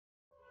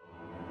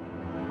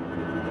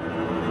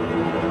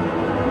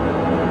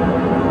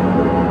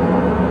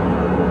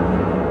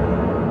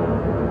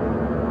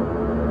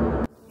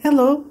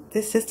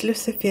this is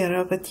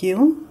Lucifera with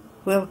you.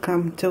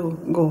 Welcome to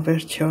Go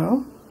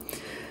Virtual.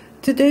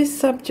 Today's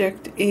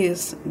subject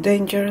is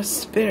dangerous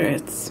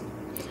spirits.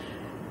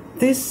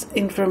 This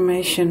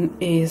information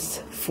is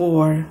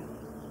for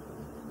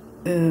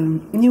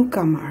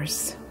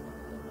newcomers.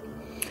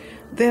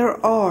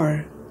 There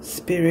are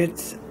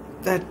spirits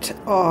that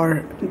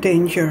are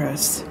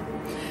dangerous,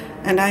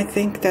 and I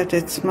think that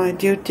it's my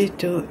duty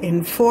to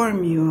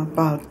inform you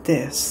about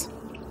this.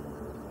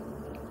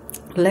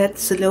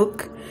 Let's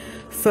look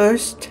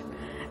first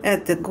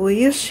at the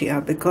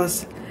Goetia,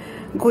 because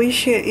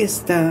Goetia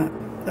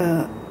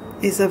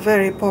is a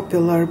very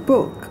popular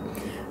book.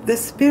 The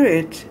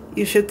spirit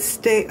you should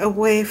stay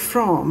away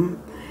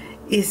from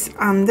is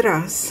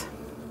Andras.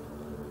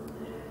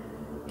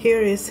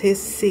 Here is his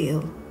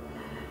seal.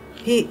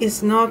 He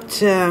is not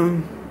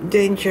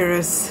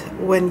dangerous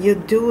when you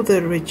do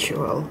the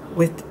ritual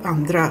with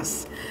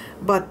Andras,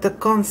 but the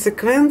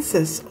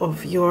consequences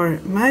of your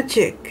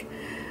magic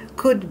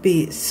could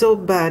be so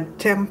bad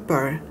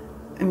temper,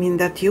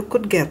 that you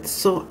could get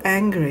so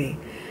angry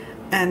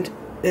and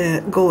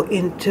go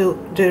into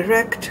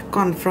direct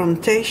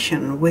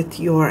confrontation with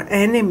your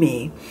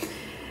enemy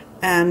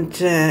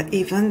and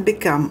even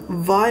become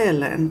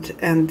violent,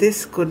 and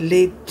this could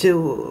lead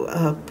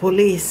to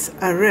police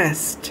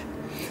arrest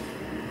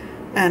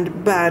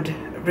and bad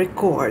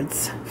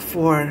records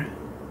for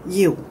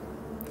you.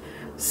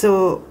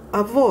 So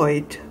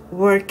avoid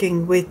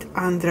working with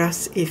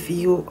Andras if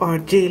you are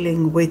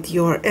dealing with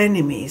your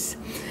enemies.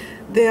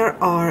 There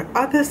are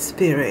other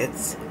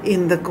spirits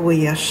in the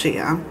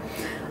Goetia,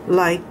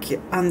 like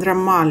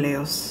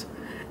Andramalios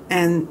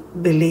and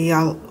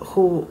Belial,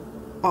 who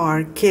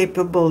are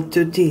capable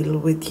to deal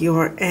with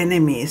your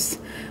enemies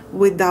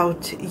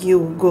without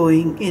you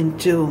going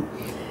into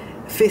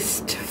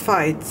fist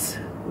fights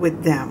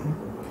with them.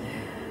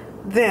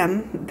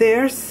 Then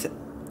there's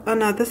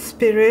another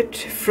spirit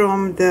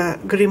from the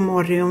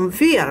Grimorium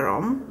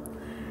Verum,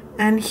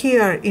 and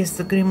here is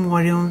the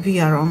Grimorium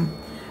Verum.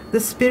 The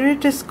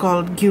spirit is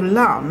called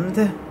Guland,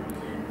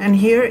 and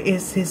here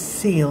is his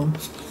seal.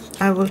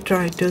 I will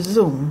try to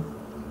zoom.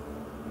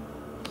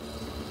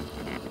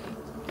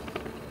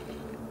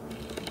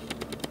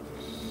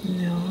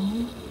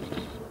 No,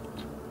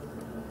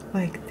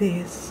 like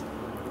this.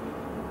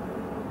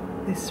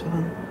 This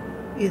one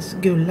is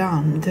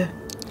Guland.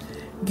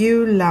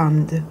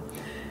 Guland.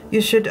 You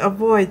should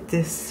avoid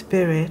this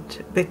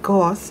spirit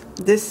because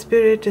this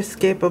spirit is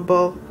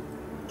capable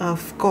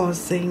of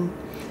causing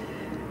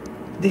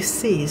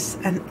disease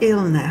and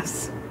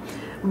illness,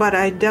 but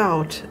I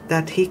doubt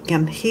that he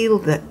can heal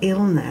the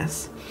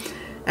illness.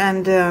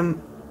 And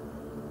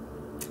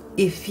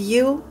if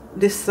you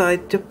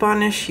decide to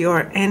punish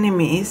your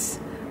enemies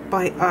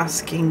by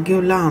asking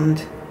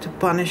Guland to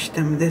punish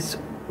them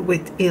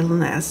with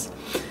illness,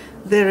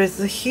 there is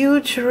a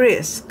huge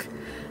risk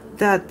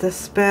that the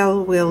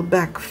spell will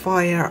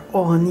backfire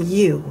on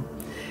you,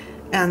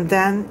 and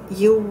then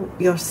you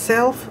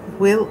yourself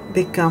will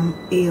become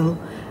ill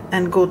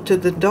and go to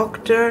the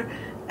doctor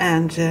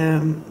and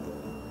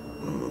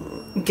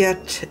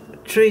get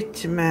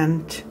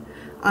treatment,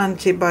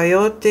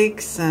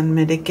 antibiotics and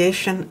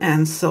medication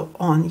and so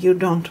on. You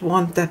don't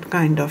want that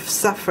kind of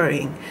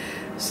suffering,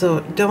 so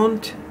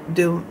don't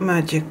do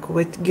magic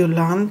with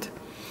Guland.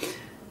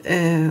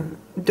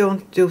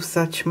 Don't do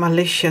such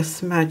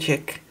malicious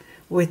magic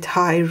with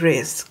high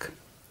risk.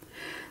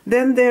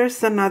 Then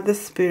there's another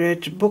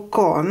spirit,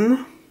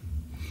 Bukon,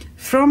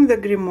 from the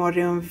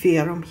Grimorium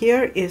Verum.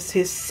 Here is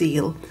his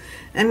seal,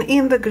 and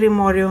in the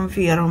Grimorium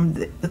Verum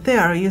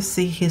there you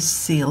see his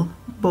seal,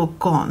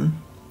 Bukon.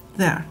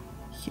 There,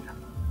 here,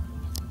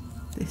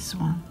 this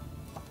one,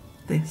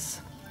 this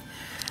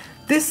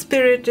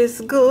spirit is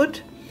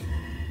good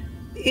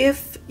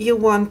if you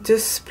want to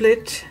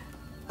split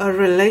a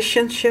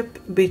relationship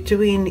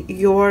between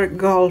your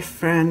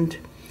girlfriend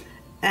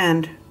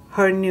and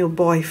her new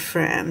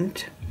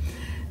boyfriend.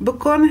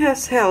 Bukon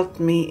has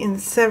helped me in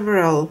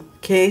several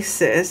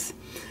cases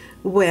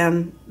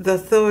when the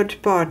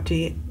third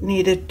party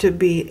needed to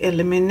be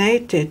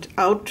eliminated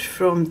out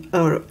from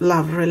a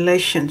love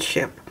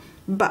relationship.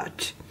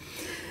 But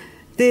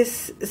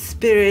this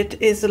spirit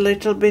is a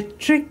little bit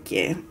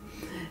tricky.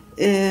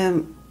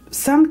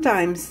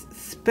 Sometimes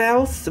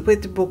spells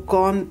with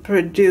Bukon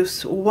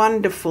produce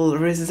wonderful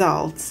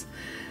results,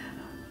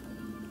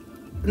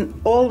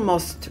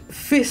 almost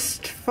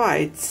fist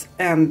fights,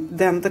 and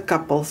then the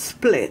couple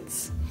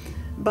splits.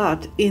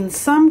 But in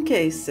some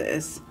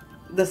cases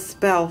the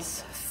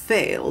spells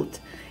failed.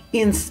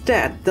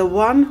 Instead, the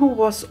one who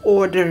was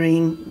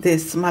ordering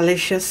this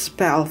malicious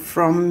spell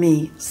from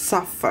me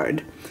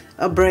suffered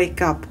a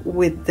breakup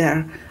with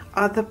their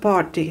other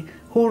party,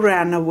 who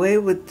ran away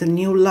with the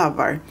new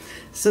lover.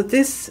 So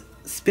this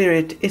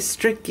spirit is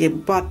tricky,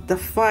 but the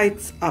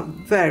fights are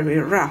very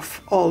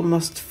rough,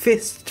 almost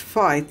fist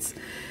fights,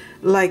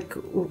 like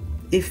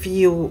if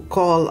you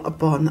call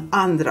upon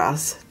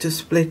Andras to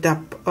split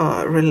up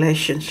a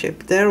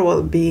relationship. There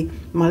will be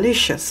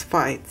malicious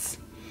fights.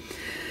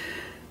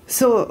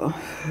 So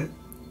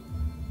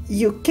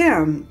you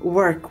can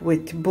work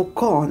with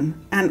Bukon,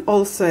 and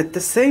also at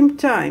the same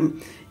time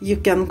you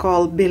can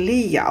call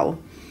Belial.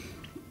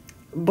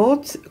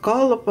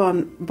 Call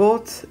upon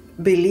both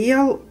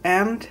Belial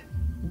and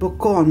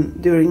Bukon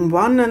during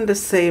one and the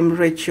same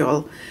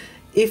ritual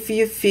if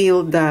you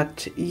feel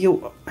that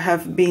you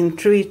have been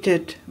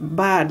treated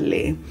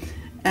badly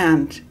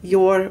and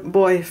your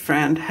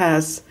boyfriend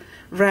has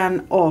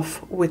ran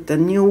off with a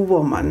new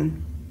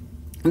woman.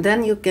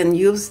 Then you can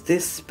use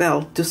this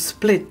spell to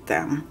split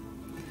them,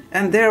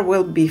 and there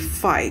will be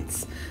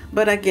fights.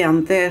 But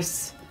again,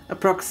 there's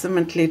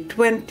approximately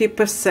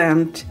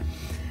 20%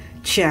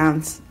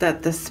 chance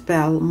that the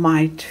spell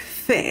might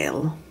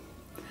fail.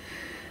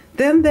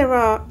 Then there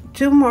are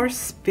two more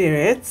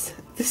spirits.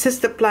 This is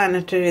the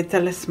planetary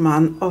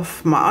talisman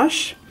of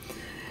Mars,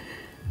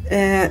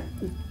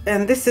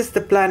 and this is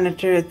the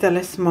planetary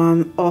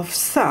talisman of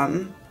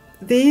Sun.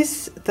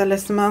 These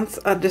talismans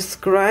are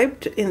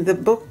described in the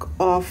book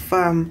of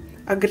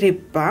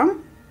Agrippa.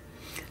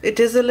 It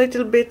is a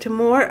little bit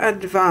more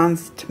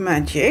advanced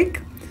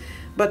magic,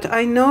 but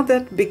I know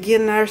that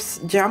beginners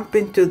jump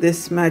into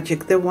this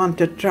magic. They want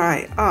to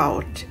try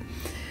out.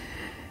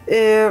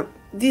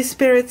 These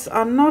spirits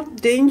are not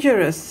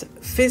dangerous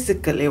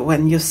physically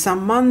when you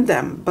summon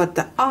them, but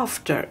the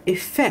after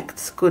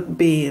effects could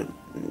be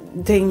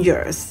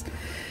dangerous.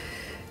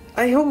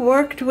 I have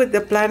worked with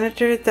the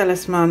planetary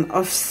talisman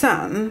of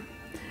Sun,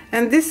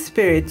 and this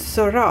spirit,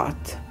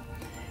 Sorat,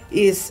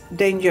 is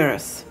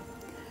dangerous.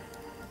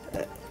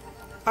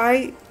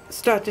 I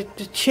started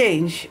to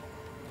change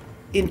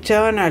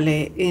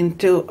internally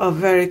into a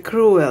very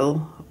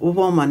cruel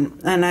woman,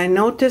 and I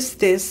noticed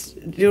this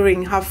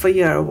during half a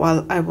year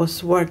while I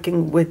was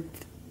working with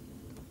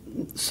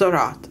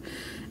Sorat,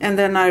 and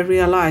then I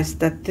realized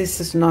that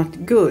this is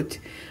not good.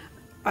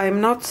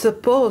 I'm not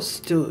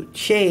supposed to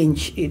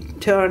change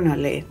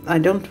internally. I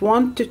don't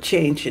want to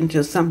change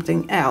into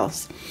something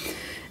else.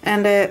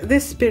 And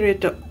this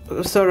spirit of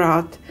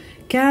Sorat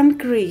can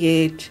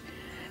create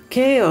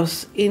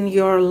chaos in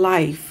your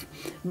life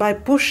by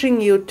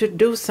pushing you to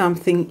do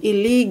something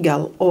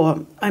illegal,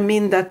 or I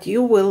mean that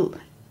you will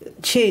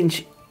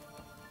change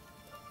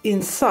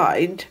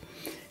inside,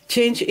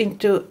 change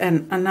into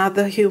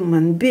another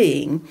human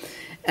being,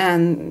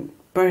 and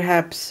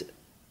perhaps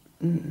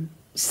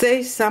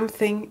say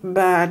something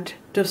bad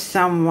to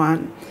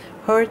someone,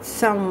 hurt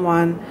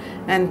someone,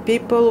 and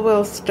people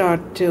will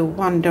start to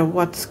wonder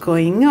what's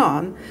going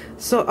on.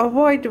 So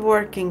avoid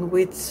working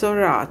with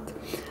Sorat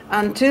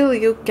until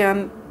you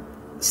can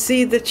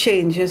see the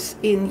changes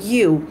in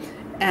you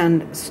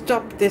and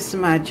stop this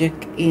magic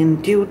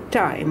in due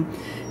time.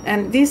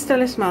 And these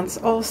talismans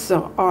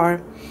also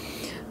are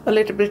a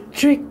little bit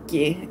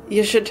tricky.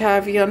 You should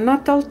have your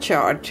natal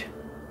chart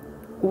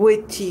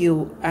with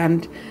you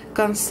and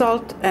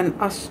consult an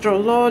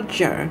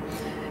astrologer,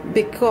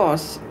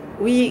 because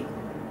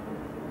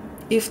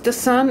if the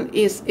sun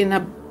is in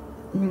a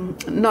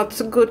not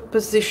so good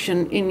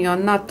position in your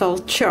natal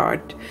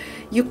chart,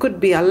 you could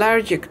be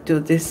allergic to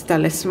this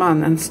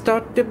talisman and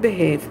start to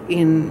behave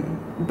in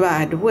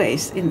bad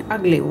ways, in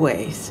ugly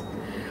ways.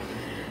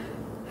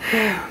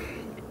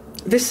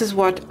 This is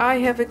what I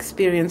have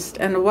experienced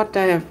and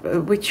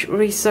which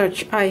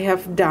research I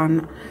have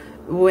done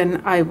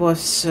when I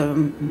was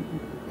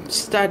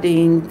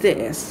studying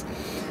this.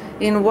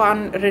 In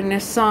one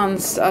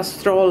Renaissance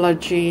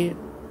astrology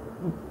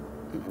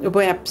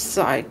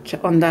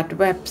website, on that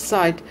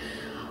website,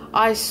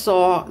 I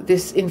saw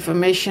this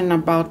information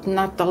about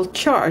natal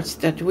charts,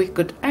 that we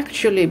could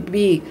actually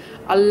be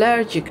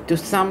allergic to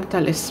some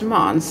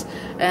talismans,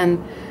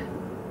 and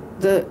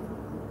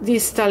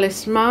these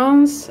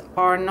talismans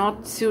are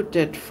not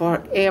suited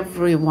for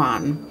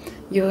everyone.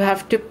 You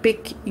have to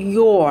pick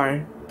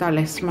your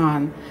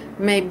talisman.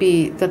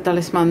 Maybe the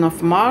talisman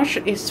of Mars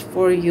is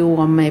for you,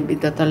 or maybe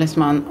the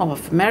talisman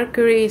of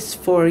Mercury is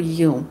for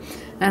you,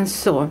 and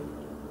so.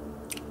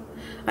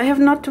 I have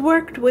not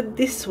worked with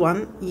this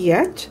one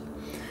yet.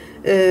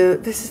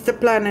 This is the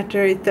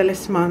planetary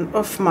talisman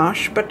of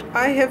Mars, but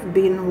I have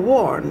been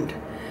warned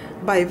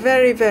by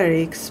very,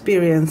 very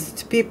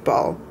experienced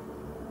people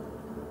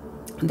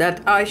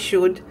that I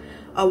should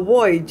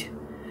avoid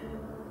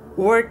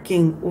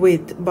working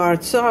with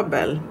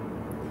Barzabel.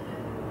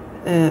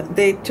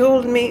 They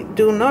told me,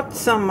 do not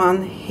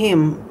summon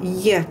him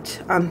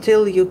yet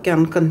until you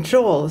can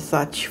control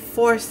such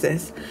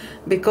forces,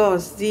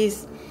 because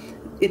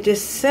it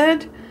is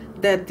said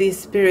that these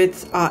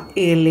spirits are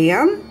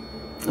alien,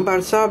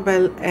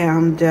 Barzabel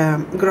and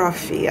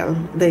Graphiel,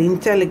 the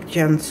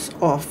intelligence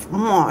of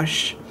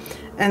Mars,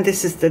 and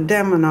this is the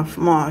demon of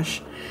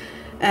Mars.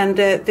 And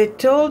they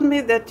told me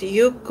that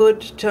you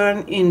could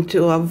turn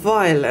into a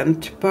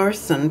violent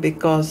person,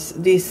 because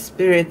these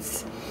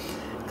spirits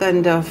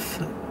kind of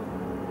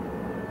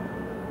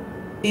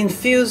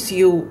infuse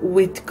you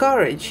with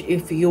courage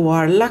if you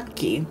are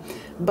lucky,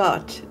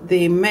 but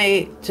they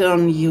may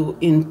turn you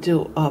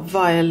into a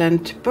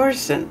violent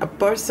person, a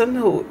person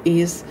who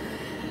is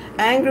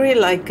angry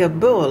like a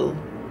bull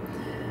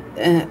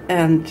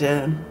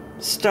and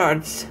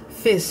starts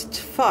fist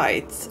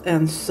fights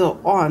and so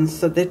on.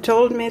 So they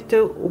told me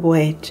to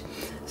wait.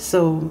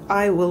 So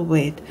I will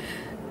wait.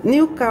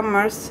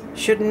 Newcomers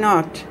should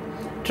not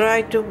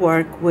try to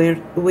work with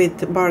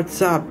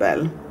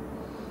Barzabel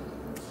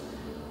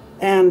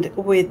and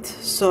with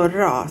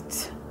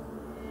Sorat.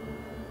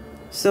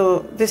 So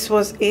this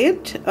was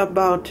it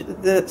about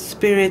the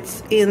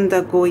spirits in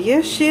the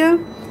Goyetia,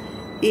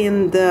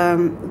 in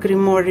the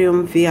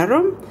Grimorium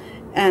Verum,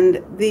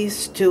 and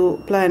these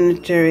two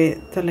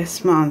planetary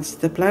talismans,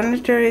 the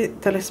planetary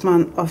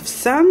talisman of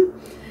Sun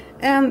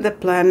and the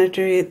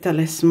planetary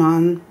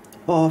talisman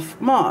of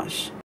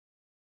Mars.